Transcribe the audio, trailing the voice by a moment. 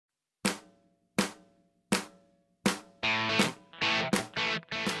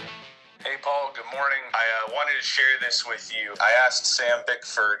Morning. I wanted to share this with you. I asked Sam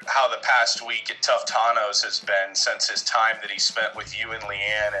Bickford how the past week at Tough Tanos has been since his time that he spent with you and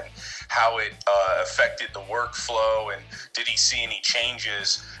Leanne, and how it affected the workflow, and did he see any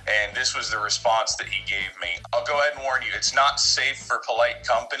changes? And this was the response that he gave me. I'll go ahead and warn you, it's not safe for polite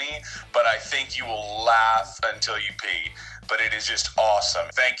company, but I think you will laugh until you pee. But it is just awesome.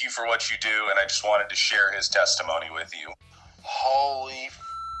 Thank you for what you do, and I just wanted to share his testimony with you. Holy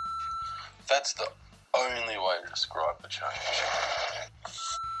that's the only way to describe the change.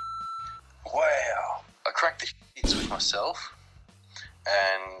 Wow. I cracked the shits with myself,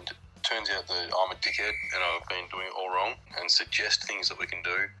 and turns out that I'm a dickhead and I've been doing it all wrong, and suggest things that we can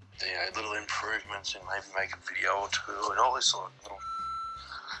do. You know, little improvements, and maybe make a video or two and all this sort of little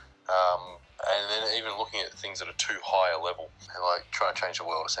and then even looking at things that are too high a level, and like trying to change the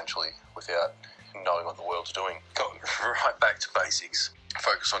world essentially without knowing what the world's doing. Got right back to basics.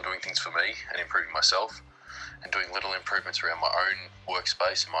 Focus on doing things for me and improving myself, and doing little improvements around my own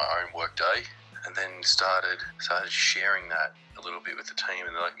workspace and my own work day, and then started sharing that a little bit with the team,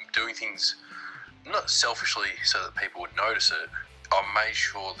 and like doing things not selfishly so that people would notice it. I made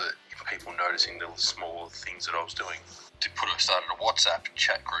sure that people noticing the small things that I was doing. I started a WhatsApp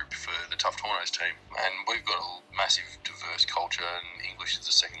chat group for the Tough Tornos team, and we've got a massive diverse culture, and English is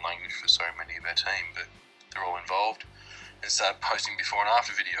the second language for so many of our team, but they're all involved, and started posting before and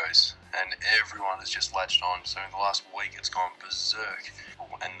after videos, and everyone has just latched on. So in the last week it's gone berserk,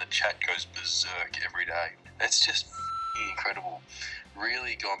 and the chat goes berserk every day. It's just incredible.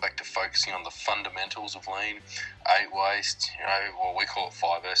 Really going back to focusing on the fundamentals of lean, 8 waste, well, we call it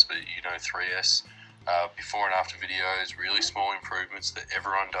 5S, but 3S. Before and after videos, really small improvements that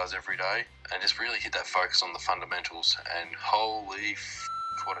everyone does every day, and just really hit that focus on the fundamentals, and holy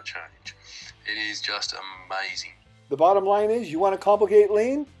what a change. It is just amazing. The bottom line is, you want to complicate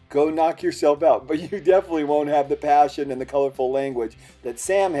lean? Go knock yourself out, but you definitely won't have the passion and the colorful language that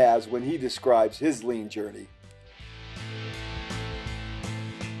Sam has when he describes his lean journey.